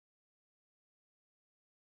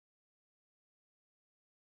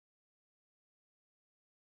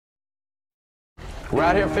We're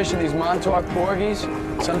out here fishing these Montauk porgies.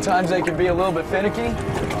 Sometimes they can be a little bit finicky.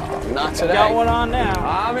 Not today. Got one on now.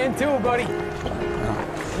 I'm in too, buddy.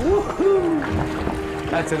 Woohoo!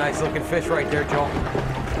 That's a nice looking fish right there, Joel.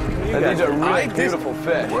 These are really beautiful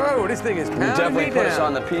fish. Whoa, this thing is pounding me down. Definitely put us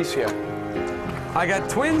on the piece here. I got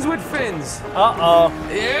twins with fins. Uh-oh.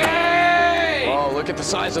 Yay! Oh, look at the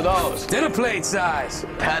size of those. Dinner plate size.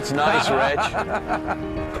 That's nice, Rich.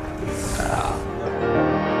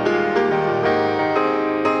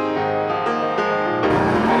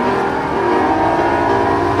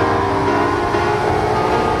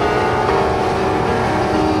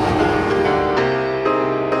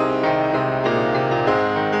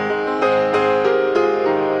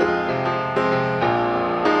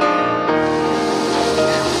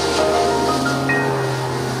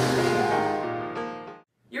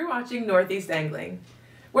 Watching Northeast Angling.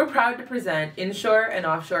 We're proud to present inshore and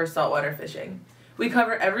offshore saltwater fishing. We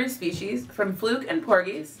cover every species from fluke and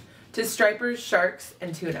porgies to stripers, sharks,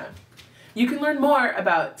 and tuna. You can learn more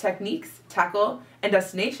about techniques, tackle, and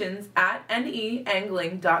destinations at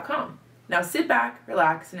neangling.com. Now sit back,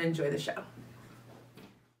 relax, and enjoy the show.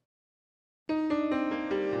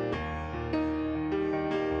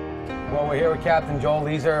 Well, we're here with Captain Joel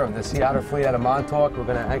Leeser of the Sea Otter Fleet out of Montauk. We're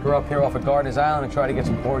going to anchor up here off of Gardiners Island and try to get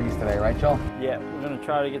some porgies today, right, Joel? Yeah, we're going to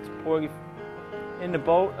try to get some porgy in the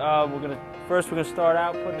boat. First we're going to start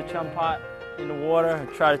out putting the chum pot in the water and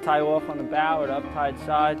try to tie off on the bow or the uptide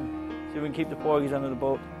side. See if we can keep the porgies under the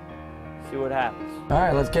boat. See what happens. All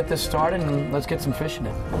right, let's get this started and let's get some fishing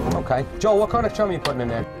in. Okay. Joel, what kind of chum are you putting in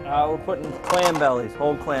there? We're putting clam bellies,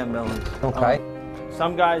 whole clam bellies. Okay.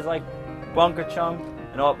 Some guys like bunker chum.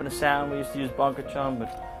 And up in the sound, we used to use bunker chum, but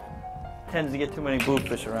it tends to get too many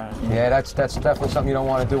bluefish around. Yeah, that's definitely something you don't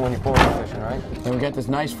want to do when you're porgy fishing, right? And we got this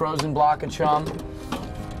nice frozen block of chum.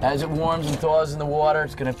 As it warms and thaws in the water,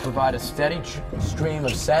 it's going to provide a steady stream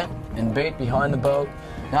of scent and bait behind the boat.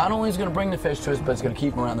 Not only is it going to bring the fish to us, but it's going to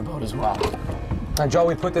keep them around the boat as well. Now, Joe,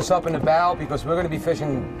 we put this up in the bow because we're going to be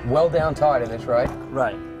fishing well down tide in this, right?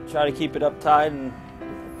 Right. Try to keep it up tight, and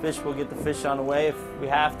we'll get the fish on the way. If we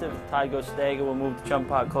have to, if the tide goes stagger, we'll move the chum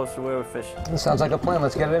pot closer to where we're fishing. That sounds like a plan.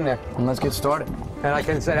 Let's get it in there. And let's get started. And I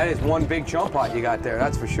can say that is one big chum pot you got there,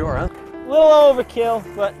 that's for sure, huh? A little overkill,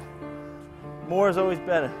 but more is always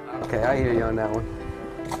better. Okay, I hear you on that one.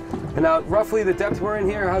 And now, roughly the depth we're in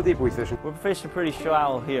here, how deep are we fishing? We're fishing pretty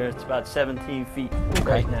shallow here. It's about 17 feet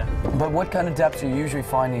right now. But what kind of depths do you usually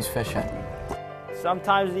find these fish in?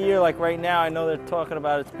 Sometimes of the year, like right now, I know they're talking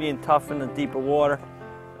about it's being tough in the deeper water.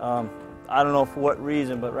 I don't know for what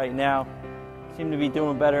reason, but right now, seem to be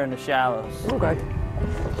doing better in the shallows. Okay.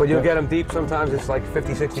 But you'll get them deep sometimes, it's like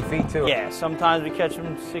 50, 60 feet too? Yeah, sometimes we catch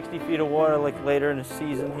them 60 feet of water, like later in the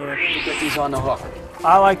season here. Get these on the hook.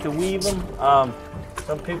 I like to weave them.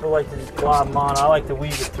 Some people like to just glob them on. I like to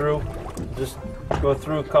weave it through. Just go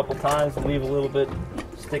through a couple times and leave a little bit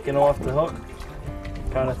sticking off the hook.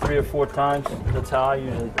 Kind of 3 or 4 times. That's how I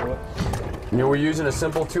usually do it. You know, we're using a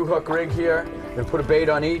simple 2-hook rig here. We're going to put a bait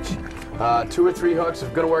on each. 2 or 3 hooks are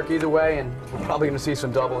going to work either way, and we're probably going to see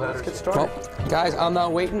some double headers. Let's get started. Well, guys, I'm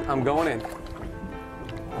not waiting. I'm going in.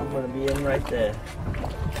 I'm going to be in right there.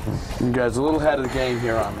 You guys are a little ahead of the game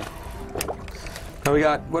here on me. Now we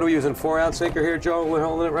got, what are we using, 4-ounce sinker here, Joe? We're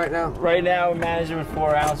holding it right now? Right now we're managing with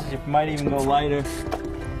 4 ounces. You might even go lighter.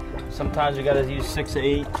 Sometimes you got to use 6 or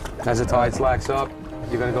 8. As the tide slacks up,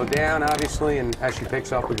 you're going to go down, obviously, and as she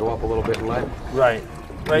picks up, we go up a little bit and let. Right.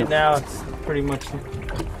 Right now it's pretty much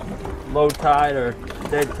low tide or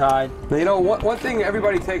dead tide. Now, you know, one thing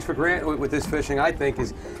everybody takes for granted with this fishing, I think,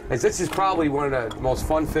 is this is probably one of the most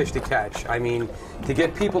fun fish to catch. I mean, to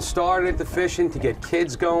get people started at the fishing, to get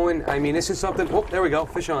kids going. I mean, this is something, oh, there we go,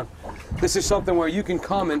 fish on. This is something where you can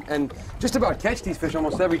come and just about catch these fish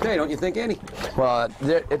almost every day, don't you think, Andy? Well,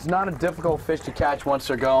 it's not a difficult fish to catch once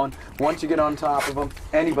they're going. Once you get on top of them,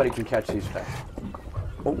 anybody can catch these fish.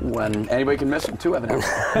 Oh, and anybody can miss them too, evidently.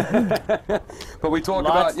 But we talk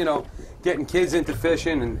about, you know, getting kids into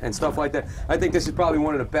fishing and stuff like that. I think this is probably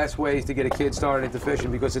one of the best ways to get a kid started into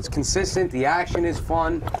fishing because it's consistent, the action is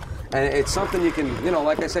fun, and it's something you can, you know,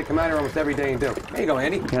 like I said, come out here almost every day and do. There you go,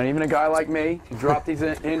 Andy. You know, even a guy like me can drop these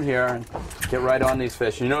in here and get right on these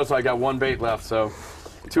fish. You notice I got 1 bait left, so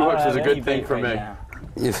 2 hooks is a good thing for me.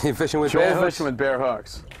 You're fishing with Joel bare hooks? fishing with bare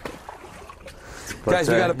hooks. But, guys,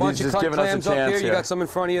 we got a bunch of cut giving clams us a up chance here. You got some in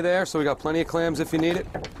front of you there, so we got plenty of clams if you need it.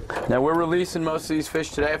 Now, we're releasing most of these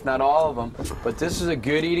fish today, if not all of them, but this is a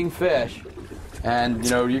good eating fish. And,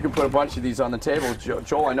 you know, you can put a bunch of these on the table.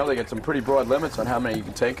 Joel, I know they got some pretty broad limits on how many you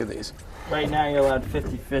can take of these. Right now you're allowed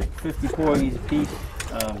 50 porgies a piece.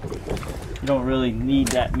 You don't really need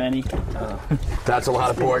that many. That's a lot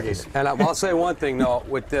of porgies. And I'll say one thing though,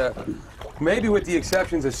 maybe with the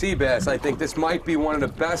exceptions of sea bass, I think this might be one of the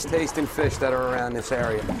best tasting fish that are around this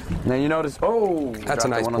area. Now you notice, oh, That's a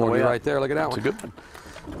nice porgy right there. Look at that one. That's a good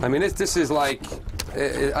one. I mean, this is like,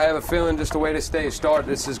 I have a feeling just the way this day started,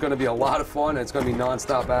 this is going to be a lot of fun, and it's going to be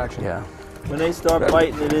non-stop action. Yeah. When they start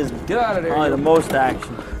biting, it is Get out of there. probably the most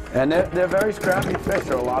action. And they're very scrappy fish.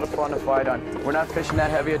 They're a lot of fun to fight on. We're not fishing that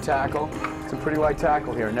heavy a tackle. It's a pretty light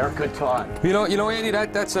tackle here, and they're a good time. You know, Andy,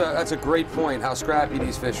 that's a great point. How scrappy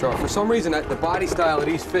these fish are. For some reason, the body style of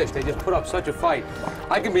these fish, they just put up such a fight.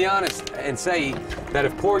 I can be honest and say that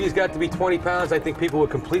if porgies got to be 20 pounds, I think people would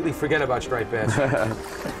completely forget about striped bass.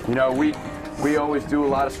 You know, we always do a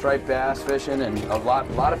lot of striped bass fishing and a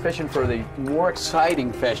lot of fishing for the more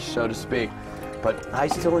exciting fish, so to speak. But I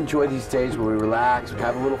still enjoy these days where we relax, we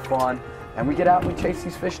have a little fun, and we get out and we chase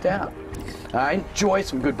these fish down. I enjoy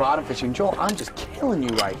some good bottom fishing. Joel, I'm just killing you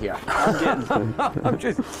right here. I'm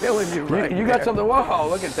just killing you right You got something, whoa,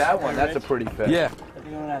 look at that one. That's a pretty fish. Yeah. I think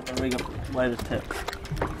I'm gonna have to rig up lighter tip.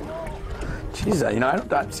 Jeez, you know, I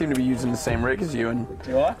don't seem to be using the same rig as you, and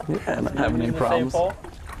You are? yeah, I'm not having any Using the same problems. pole?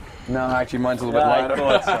 No, actually, mine's a little Yeah, bit I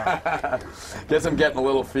lighter. thought so. Guess I'm getting a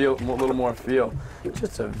little more feel.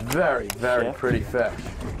 Just a very, very Yeah. pretty fish.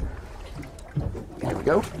 Here we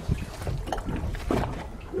go.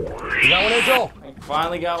 You got one there, Joel? I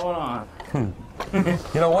finally got one on.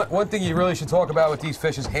 You know, one thing you really should talk about with these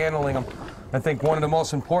fish is handling them. I think one of the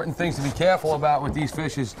most important things to be careful about with these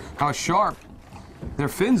fish is how sharp their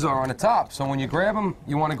fins are on the top. So when you grab them,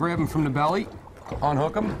 you want to grab them from the belly,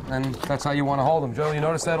 unhook them, and that's how you want to hold them. Joel, you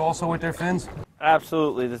notice that also with their fins?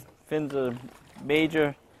 Absolutely. The fins are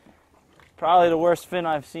major. Probably the worst fin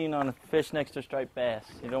I've seen on a fish next to striped bass.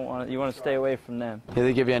 You want to stay away from them. Here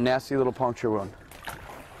they give you a nasty little puncture wound.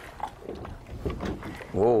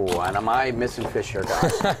 Whoa, and am I missing fish here,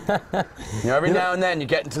 guys? You know, every now and then you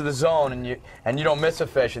get into the zone and you don't miss a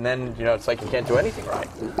fish, and then you know it's like you can't do anything right.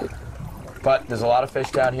 But there's a lot of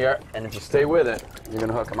fish down here, and if you stay with it, you're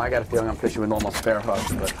gonna hook them. I got a feeling I'm fishing with almost spare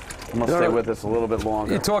hooks, but I'm gonna stay with this a little bit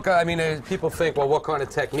longer. You talk, I mean, people think, well, what kind of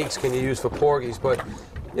techniques can you use for porgies? But,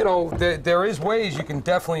 you know, there is ways you can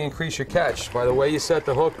definitely increase your catch by the way you set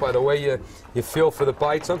the hook, by the way you feel for the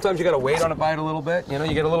bite. Sometimes you got to wait on a bite a little bit. You know,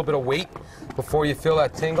 you get a little bit of weight before you feel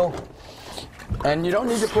that tingle. And you don't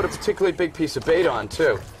need to put a particularly big piece of bait on,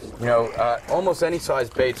 too. You know, almost any size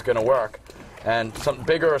bait's gonna work. And something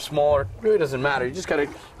bigger or smaller, really doesn't matter. You just gotta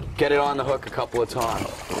get it on the hook a couple of times.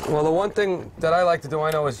 Well, the one thing that I like to do,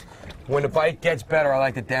 I know, is when the bite gets better, I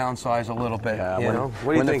like to downsize a little bit. Yeah, you know?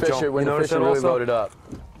 What do you think, Joe? When You the notice fish are that really also? loaded up.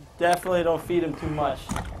 Definitely don't feed them too much.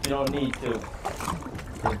 You don't need to.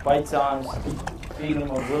 The bites on, feed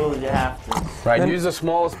them as little as you have to. Right, use the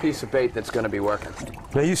smallest piece of bait that's gonna be working.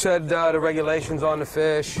 Now, you said the regulations on the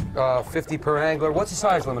fish, 50 per angler. What's the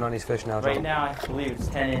size limit on these fish now, Joe? Right now, I believe it's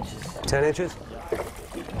 10 inches. 10 inches?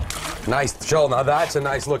 Nice, Joel. Now that's a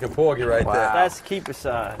nice looking porgy right there. That's keeper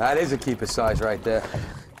size. That is a keeper size right there.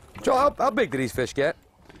 Joel, how big do these fish get?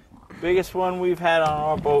 Biggest one we've had on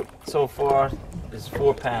our boat so far is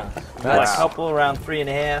 4 pounds. We've got That's- a couple around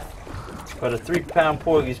 3.5, but a 3-pound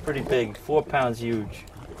porgy is pretty big. 4 pounds huge.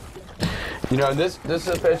 You know, this is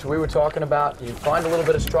a fish we were talking about. You find a little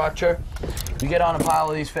bit of structure, you get on a pile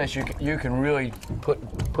of these fish, you can really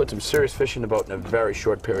put some serious fish in the boat in a very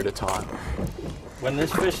short period of time. When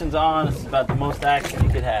this fishing's on, it's about the most action you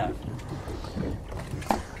could have.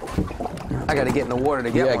 I got to get in the water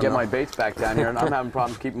to get Yeah, one. get though. my baits back down here, and I'm having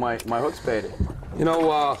problems keeping my hooks baited. You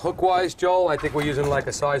know, hook-wise, Joel, I think we're using like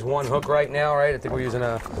a size 1 hook right now, right? I think we're using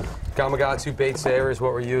a Gamakatsu bait saver is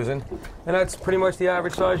what we're using. And that's pretty much the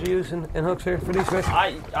average size you use in hooks here for these fish?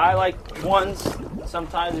 I like ones.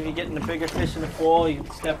 Sometimes if you're getting the bigger fish in the fall, you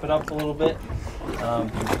can step it up a little bit.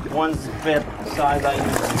 One's the best size I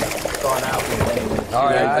usually start out with anyway. All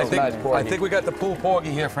right, Yeah, I that's nice think porgy. we got the pool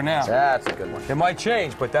porgy here for now. That's a good one. It might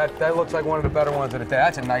change, but that looks like one of the better ones of the day.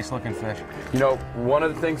 That's a nice looking fish. You know, one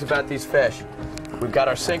of the things about these fish, we've got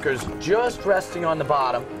our sinkers just resting on the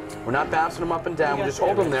bottom. We're not bouncing them up and down. We just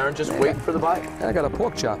hold them there and just wait for the bite. And I got a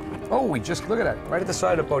pork chop. Oh, we just, look at that. Right at the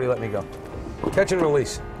side of the boat, he let me go. Catch and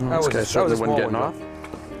release. That was a small one, off.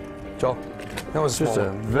 Joel. That was Just small a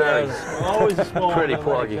one. very Always a small pretty one,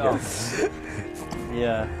 let it porgy. go.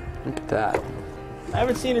 Yeah. Look at that. I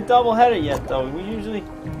haven't seen a double header yet, though. We usually,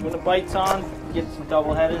 when the bite's on, get some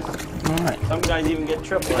double headers. All right. Some guys even get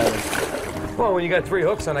triple headers. Well, when you got 3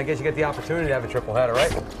 hooks on, I guess you get the opportunity to have a triple header,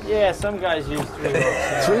 right? Yeah, some guys use 3 hooks.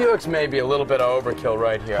 Yeah. 3 hooks may be a little bit of overkill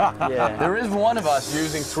right here. Yeah. There is one of us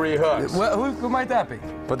using 3 hooks. Well, who might that be?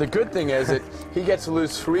 But the good thing is that he gets to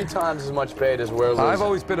lose 3 times as much bait as we're losing. I've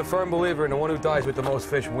always been a firm believer in the one who dies with the most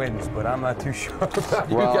fish wins, but I'm not too sure about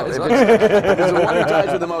you Well, guys. if there's the one who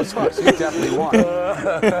dies with the most hooks, you definitely won.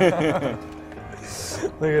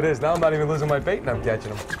 Look at this. Now I'm not even losing my bait and I'm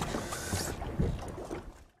catching them.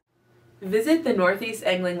 Visit the Northeast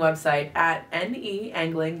Angling website at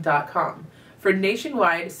neangling.com for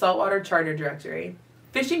nationwide saltwater charter directory,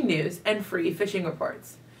 fishing news, and free fishing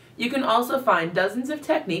reports. You can also find dozens of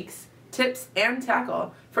techniques, tips, and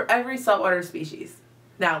tackle for every saltwater species.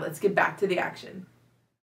 Now let's get back to the action.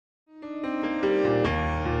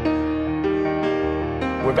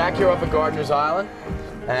 We're back here up at Gardiners Island,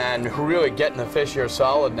 and we're really getting the fish here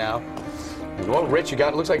solid now. And what, Rich, you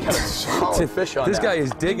got, looks like you got a solid fish on This now. guy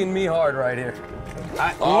is digging me hard right here.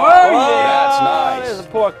 Oh, that's nice. There's a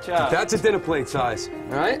pork chop. That's a dinner plate size,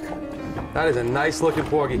 all right? That is a nice looking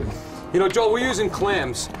porgy. You know, Joel, we're using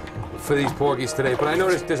clams for these porgies today, but I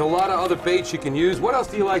noticed there's a lot of other baits you can use. What else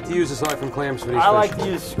do you like to use aside from clams for these fish? I like to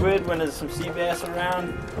use squid when there's some sea bass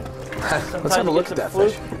around. Let's have a look at that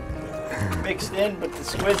fish. Mixed in, but the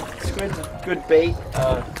squid's a good bait. It's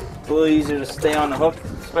a little easier to stay on the hook,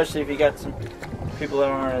 especially if you got some people that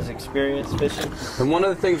aren't as experienced fishing. And one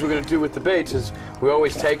of the things we're going to do with the baits is we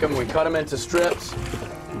always take them, we cut them into strips,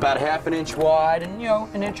 about 1/2 inch wide and, you know,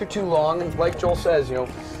 1 inch or 2 long. And like Joel says, you know,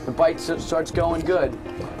 the bite starts going good,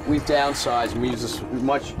 we downsize and we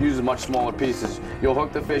use much smaller pieces. You'll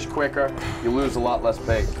hook the fish quicker, you lose a lot less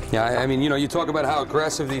bait. Yeah, I mean, you know, you talk about how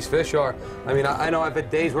aggressive these fish are. I mean, I know I've had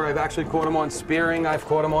days where I've actually caught them on spearing, I've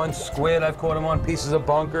caught them on squid, I've caught them on pieces of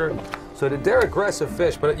bunker. So they're aggressive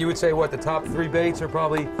fish, but you would say, what, the top 3 baits are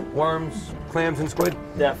probably worms, clams, and squid?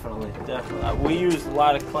 Definitely. We use a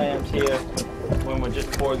lot of clams here when we're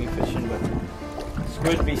just porgy fishing, but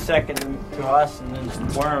squid would be second to us, and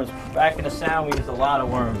then worms. Back in the Sound, we used a lot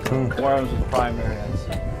of worms. Worms was primary, I'd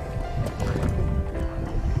say.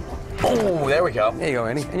 Oh, there we go. There you go,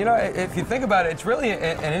 Andy. And you know, if you think about it, it's really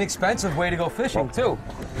an inexpensive way to go fishing, too.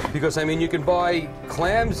 Because, I mean, you can buy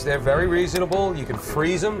clams, they're very reasonable, you can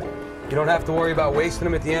freeze them. You don't have to worry about wasting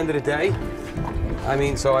them at the end of the day. I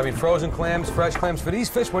mean, frozen clams, fresh clams, for these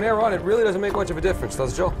fish, when they're on, it really doesn't make much of a difference,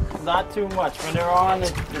 does it, Joe? Not too much. When they're on,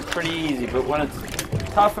 it's pretty easy, but when it's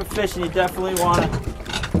tougher fishing, you definitely want to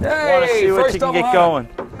see what you can get going.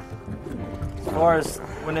 As far as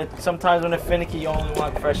sometimes when they're finicky, you only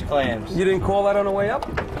want fresh clams. You didn't call that on the way up?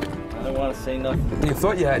 I don't want to say nothing. You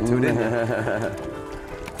thought you had to, didn't you?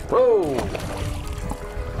 Whoa!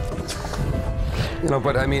 You know,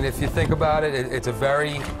 but I mean, if you think about it, it's a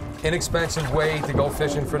very inexpensive way to go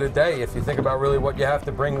fishing for the day. If you think about really what you have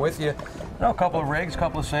to bring with you, you know, a couple of rigs, a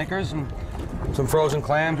couple of sinkers, and some frozen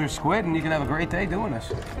clams or squid, and you can have a great day doing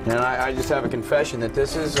this. And I just have a confession that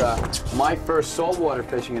this is my first saltwater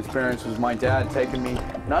fishing experience. Was my dad taking me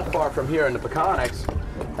not far from here in the Peconics,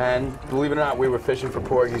 and believe it or not, we were fishing for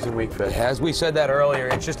porgies and weakfish. As we said that earlier,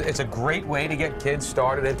 it's a great way to get kids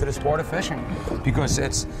started into the sport of fishing, because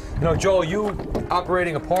it's, you know, Joel, you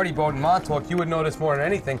operating a party boat in Montauk, you would know this more than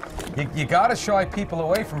anything. You got to shy people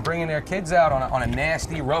away from bringing their kids out on a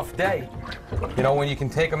nasty, rough day. You know, when you can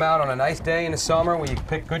take them out on a nice day in the summer, when you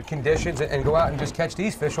pick good conditions and go out and just catch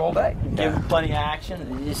these fish all day. Give them plenty of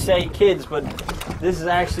action. You say kids, but this is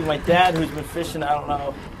actually my dad who's been fishing. I don't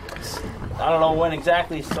know when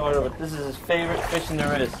exactly he started, but this is his favorite fishing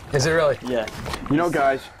there is. Is it really? Yeah. You know,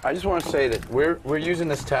 guys, I just want to say that we're using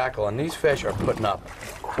this tackle, and these fish are putting up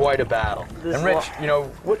quite a battle. And Rich, you know,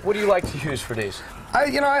 what do you like to use for these?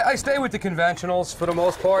 I stay with the conventionals for the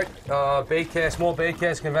most part. Bait cast, small bait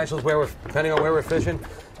cast conventionals, depending on where we're fishing.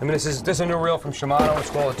 I mean, this is a new reel from Shimano. It's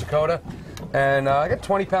called a Dakota, and I got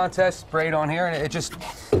 20-pound test sprayed on here, and it just,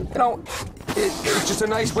 you know, it's just a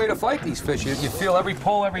nice way to fight these fish. You feel every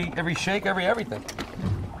pull, every shake, everything.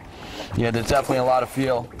 Yeah, there's definitely a lot of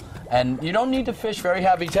feel. And you don't need to fish very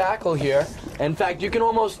heavy tackle here. In fact, you can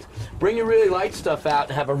almost bring your really light stuff out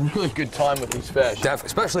and have a really good time with these fish.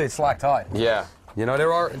 Especially at slack tide. Yeah. You know,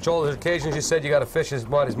 Joel, there's occasions you said you got to fish as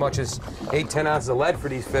much as 8-10 ounces of lead for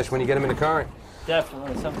these fish when you get them in the current.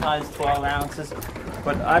 Definitely, sometimes 12 ounces.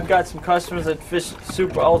 But I've got some customers that fish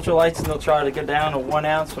super ultralights, and they'll try to get down to 1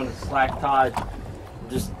 ounce when it's slack tide.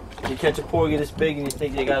 Just, you catch a porgy this big and you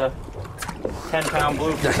think you got a 10-pound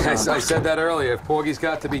bluefish. I said that earlier. If porgies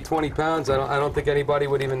got to be 20 pounds, I don't think anybody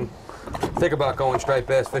would even think about going striped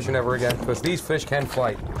bass fishing ever again, because these fish can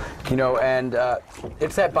fight. You know, and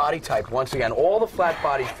it's that body type. Once again, all the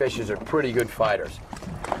flat-bodied fishes are pretty good fighters.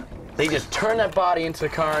 They just turn that body into the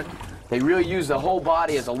current. they really use the whole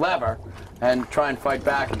body as a lever and try and fight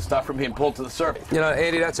back and stop from being pulled to the surface. You know,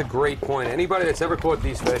 Andy, that's a great point. Anybody that's ever caught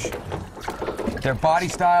these fish, their body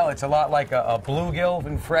style, it's a lot like a bluegill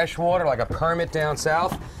in freshwater, like a permit down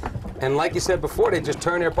south. And like you said before, they just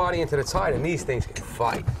turn their body into the tide, and these things can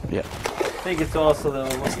fight. Yeah. I think it's also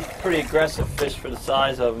the pretty aggressive fish for the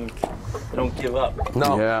size of them. They don't give up.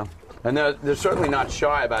 No. Yeah. And they're certainly not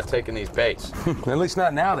shy about taking these baits. At least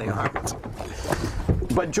not now they aren't.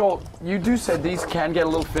 But Joel, you do said these can get a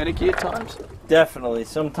little finicky at times? Definitely.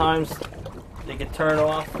 Sometimes they can turn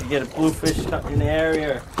off. You get a bluefish in the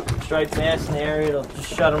area or striped bass in the area, it'll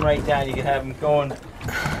just shut them right down. You can have them going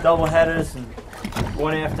double headers and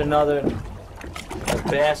one after another. A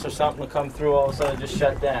bass or something will come through, all of a sudden just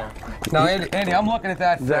shut down. Now, Andy, I'm looking at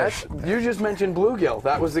that fish. You just mentioned bluegill.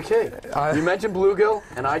 That was the key. You mentioned bluegill,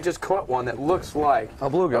 and I just caught one that looks like a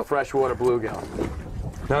bluegill, a freshwater bluegill.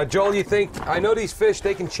 Now, Joel, you think, I know these fish,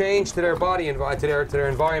 they can change to their body, to their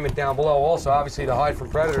environment down below also, obviously to hide from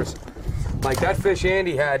predators. Like that fish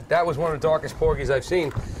Andy had, that was one of the darkest porgies I've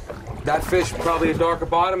seen. That fish, probably a darker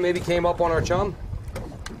bottom, maybe came up on our chum.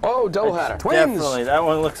 Oh, doubleheader. Twins. Definitely. That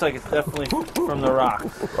one looks like it's definitely from the rock.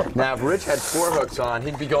 Now, if Rich had 4 hooks on,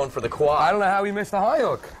 he'd be going for the quad. I don't know how he missed the high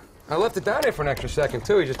hook. I left it down there for an extra second,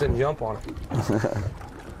 too. He just didn't jump on it.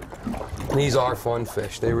 These are fun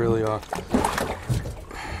fish. They really are.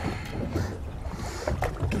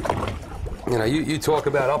 You know, you talk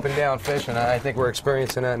about up and down fishing. I think we're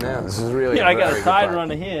experiencing that now. This is really I got a tide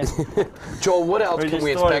runner here. Joel, what else We can just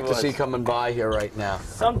we thought expect it to see was. coming by here right now?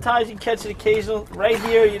 Sometimes you catch it occasional. Right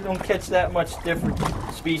here, you don't catch that much different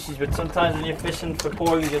species, but sometimes when you're fishing for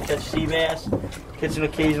porgies, you'll catch sea bass, catch an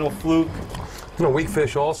occasional fluke. You know, weak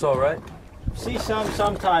fish also, right? See some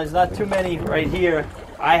sometimes, not too many right here.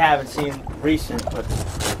 I haven't seen recent, but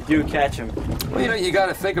you do catch them. Well, you know, you got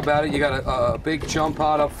to think about it. You got a big chum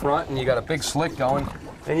pot up front, and you got a big slick going.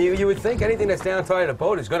 And you would think anything that's down tight at a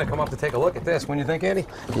boat is going to come up to take a look at this. Wouldn't you think, Andy?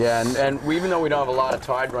 Yeah, and even though we don't have a lot of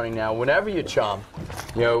tide running now, whenever you chum,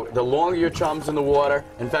 you know, the longer your chum's in the water,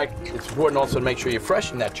 in fact, it's important also to make sure you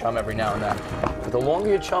freshen that chum every now and then. But the longer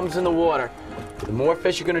your chum's in the water, the more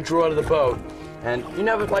fish you're going to draw to the boat. And you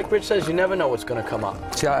never, like Rich says, you never know what's going to come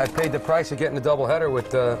up. See, I paid the price of getting a double header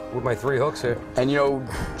with my 3 hooks here. And you know,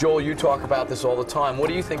 Joel, you talk about this all the time. What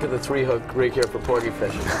do you think of the 3-hook rig here for porgy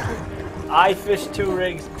fishing? I fish 2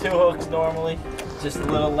 rigs, 2 hooks normally, just a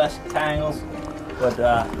little less tangles. But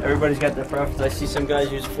everybody's got their preference. I see some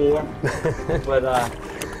guys use 4, but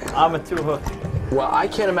I'm a 2-hook. Well, I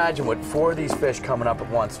can't imagine what 4 of these fish coming up at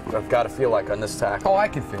once have got to feel like on this tackle. Oh, I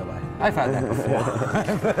can feel that. I've had that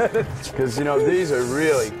before. Because, you know, these are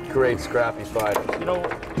really great scrappy fighters. You know,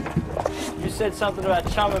 you said something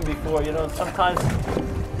about chumming before. You know, sometimes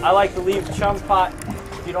I like to leave the chum pot.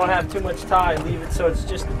 If you don't have too much tide, leave it so it's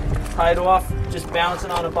just tied off, just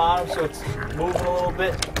bouncing on the bottom so it's moving a little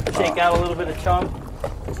bit, shake out a little bit of chum.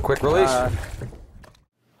 Quick release.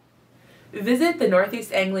 Visit the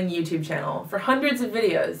Northeast Angling YouTube channel for hundreds of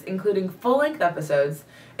videos, including full-length episodes,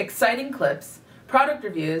 exciting clips, product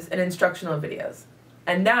reviews, and instructional videos.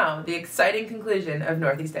 And now, the exciting conclusion of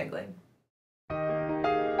Northeast Angling.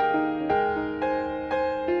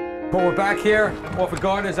 But we're back here off of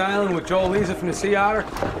Gardiners Island with Joel Leza from the Sea Otter.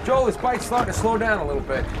 Joel, this bite's starting to slow down a little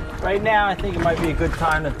bit. Right now, I think it might be a good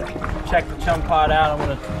time to check the chum pot out. I'm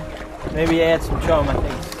going to maybe add some chum. I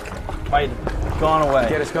think it might have gone away.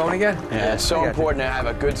 Get us going again? Yeah, it's so important to have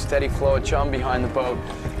a good steady flow of chum behind the boat.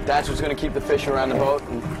 That's what's going to keep the fish around the boat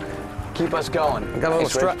and keep us going. I got a little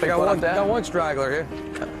Thanks, Rich. got one straggler here.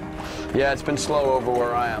 Yeah, it's been slow over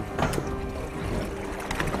where I am.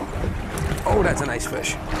 Oh, that's a nice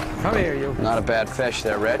fish. Come here, you. Not a bad fish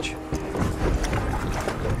there, Rich.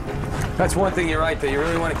 That's one thing you're right there. You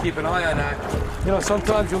really want to keep an eye on that. You know,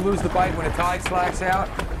 sometimes you'll lose the bite when the tide slacks out,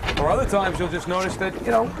 or other times you'll just notice that,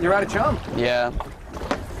 you know, you're out of chum. Yeah.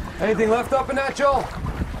 Anything left up in that, Joel?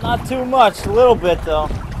 Not too much, a little bit though.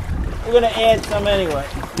 We're going to add some anyway.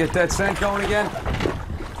 Get that scent going again.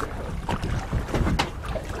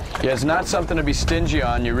 Yeah, it's not something to be stingy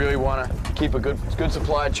on. You really want to keep a good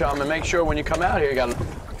supply of chum and make sure when you come out here you got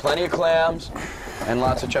plenty of clams and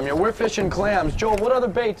lots of chum. You know, we're fishing clams. Joel, what other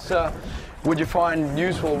baits would you find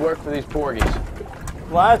useful to work for these porgies?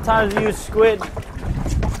 A lot of times we use squid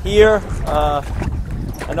here.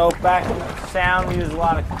 I know back in the Sound we use a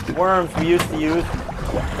lot of worms we used to use.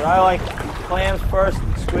 But I like clams first,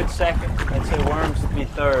 squid second. I'd say worms to be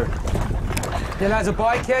third. And as a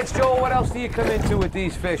bycatch, Joel, what else do you come into with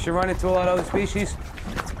these fish? You run into a lot of other species?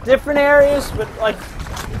 Different areas, but like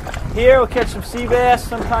here we'll catch some sea bass.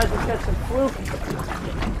 Sometimes we'll catch some fluke.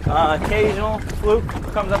 Occasional fluke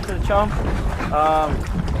comes up to the chum.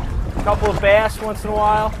 A couple of bass once in a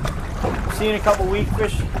while. Seen a couple weak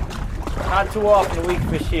fish. Not too often a weak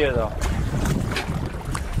fish here though.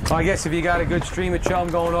 Well, I guess if you got a good stream of chum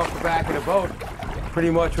going off the back of the boat, pretty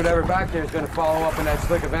much whatever back there is going to follow up in that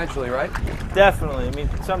slick eventually, right? Definitely. I mean,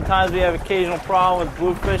 sometimes we have occasional problem with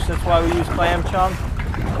bluefish. That's why we use clam chum.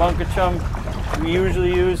 Bunker chum we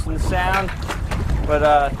usually use in the sound,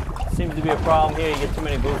 but seems to be a problem here. You get too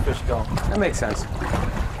many bluefish going. That makes sense.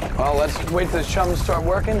 Well, let's wait for the chum to start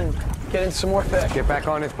working and get in some more fish. Get back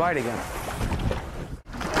on this bite again.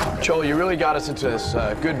 Joel, you really got us into this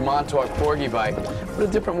good Montauk porgy bite. What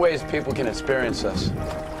are different ways people can experience this?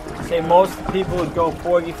 I'd say most people would go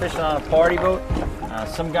porgy fishing on a party boat.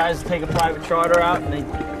 Some guys take a private charter out and they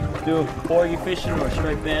do porgy fishing or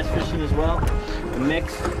striped bass fishing as well. A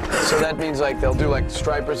mix. So that means like they'll do like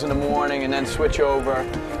stripers in the morning and then switch over,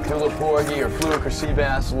 do a little porgy or fluke or sea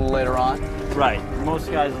bass a little later on? Right.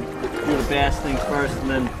 Most guys will do the bass things first and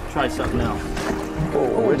then try something else.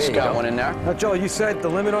 Oh, we just got one in there. Now, Joel, you said the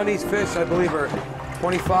limit on these fish, I believe, are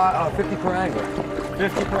 50 per angler.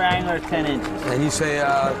 50 per angler, 10 inches. And you say,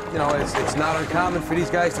 you know, it's not uncommon for these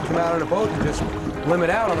guys to come out on a boat and just limit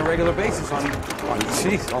out on a regular basis on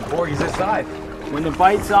porgies this size. When the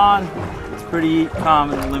bite's on, it's pretty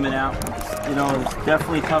common to limit out. You know, it's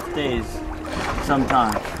definitely tough days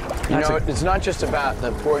sometimes. You know, it's not just about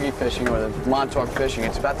the porgy fishing or the Montauk fishing,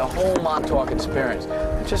 it's about the whole Montauk experience.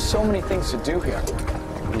 There's just so many things to do here.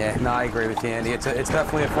 Yeah, no, I agree with you, Andy. It's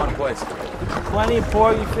definitely a fun place. Plenty of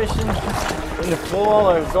porgy fishing in the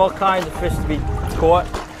fall. There's all kinds of fish to be caught.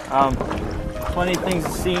 Plenty of things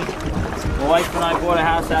to see. My wife and I bought a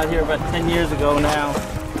house out here about 10 years ago now,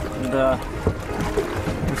 and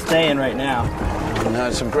we're staying right now. And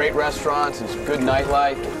there's some great restaurants and some good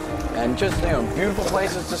nightlife, and just, you know, beautiful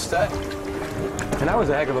places to stay. And that was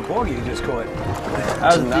a heck of a porgy you just caught.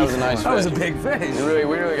 That was a nice fish. That was a big fish. We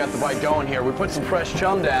really got the bite going here. We put some fresh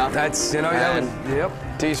chum down. That's, you know, yep.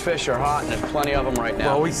 These fish are hot, and there's plenty of them right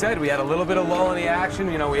now. Well, we said we had a little bit of lull in the action.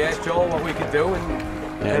 You know, we asked Joel what we could do, and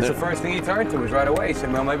that's the first thing he turned to was right away. He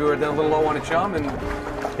said, well, maybe we're a little low on the chum, and,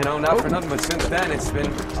 you know, not for nothing, but since then, it's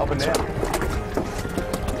been up and down.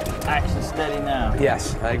 Action steady now.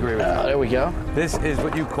 Yes, I agree with that. There we go. This is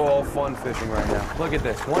what you call fun fishing right now. Look at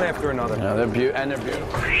this, one after another. Yeah, they're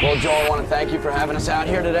beautiful. Well, Joel, I want to thank you for having us out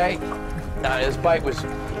here today. This bite was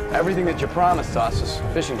everything that you promised us. This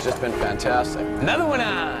fishing's just been fantastic. Another one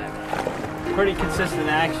on. Pretty consistent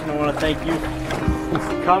action. I want to thank you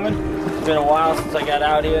for coming. It's been a while since I got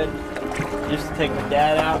out here. Used to take my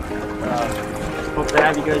dad out. Hope to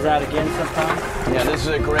have you guys out again sometime. Yeah, this is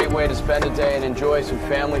a great way to spend a day and enjoy some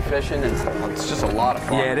family fishing, and it's just a lot of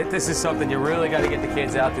fun. Yeah, this is something you really got to get the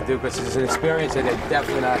kids out to do because it's an experience that they're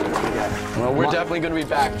definitely not going to forget. Well, we're definitely going to be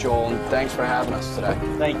back, Joel, and thanks for having us today.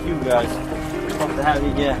 Thank you, guys. Hope to have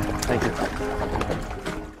you again. Thank you.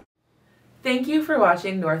 Thank you for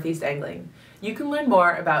watching Northeast Angling. You can learn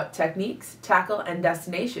more about techniques, tackle, and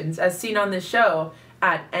destinations as seen on this show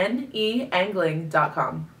at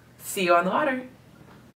neangling.com. See you on the water.